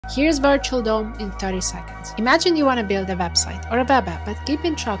Here's Virtual DOM in 30 seconds. Imagine you want to build a website or a web app, but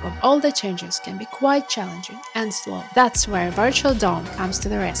keeping track of all the changes can be quite challenging and slow. That's where Virtual DOM comes to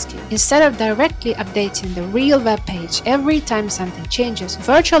the rescue. Instead of directly updating the real web page every time something changes,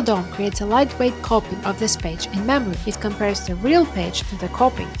 Virtual DOM creates a lightweight copy of this page in memory. It compares the real page to the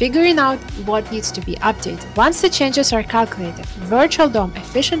copy, figuring out what needs to be updated. Once the changes are calculated, Virtual DOM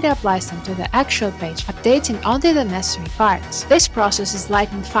efficiently applies them to the actual page, updating only the necessary parts. This process is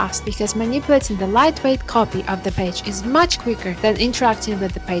light and fast because manipulating the lightweight copy of the page is much quicker than interacting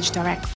with the page directly.